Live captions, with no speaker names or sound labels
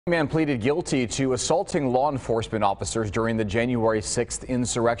Man pleaded guilty to assaulting law enforcement officers during the January 6th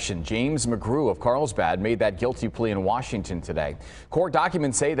insurrection. James McGrew of Carlsbad made that guilty plea in Washington today. Court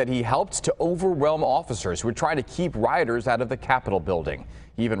documents say that he helped to overwhelm officers who were trying to keep rioters out of the Capitol building.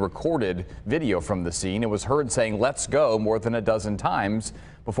 He even recorded video from the scene and was heard saying "let's go" more than a dozen times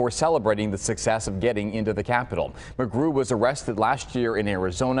before celebrating the success of getting into the Capitol. McGrew was arrested last year in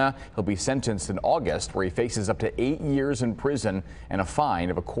Arizona. He'll be sentenced in August, where he faces up to 8 years in prison and a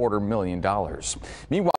fine of $250,000. Meanwhile,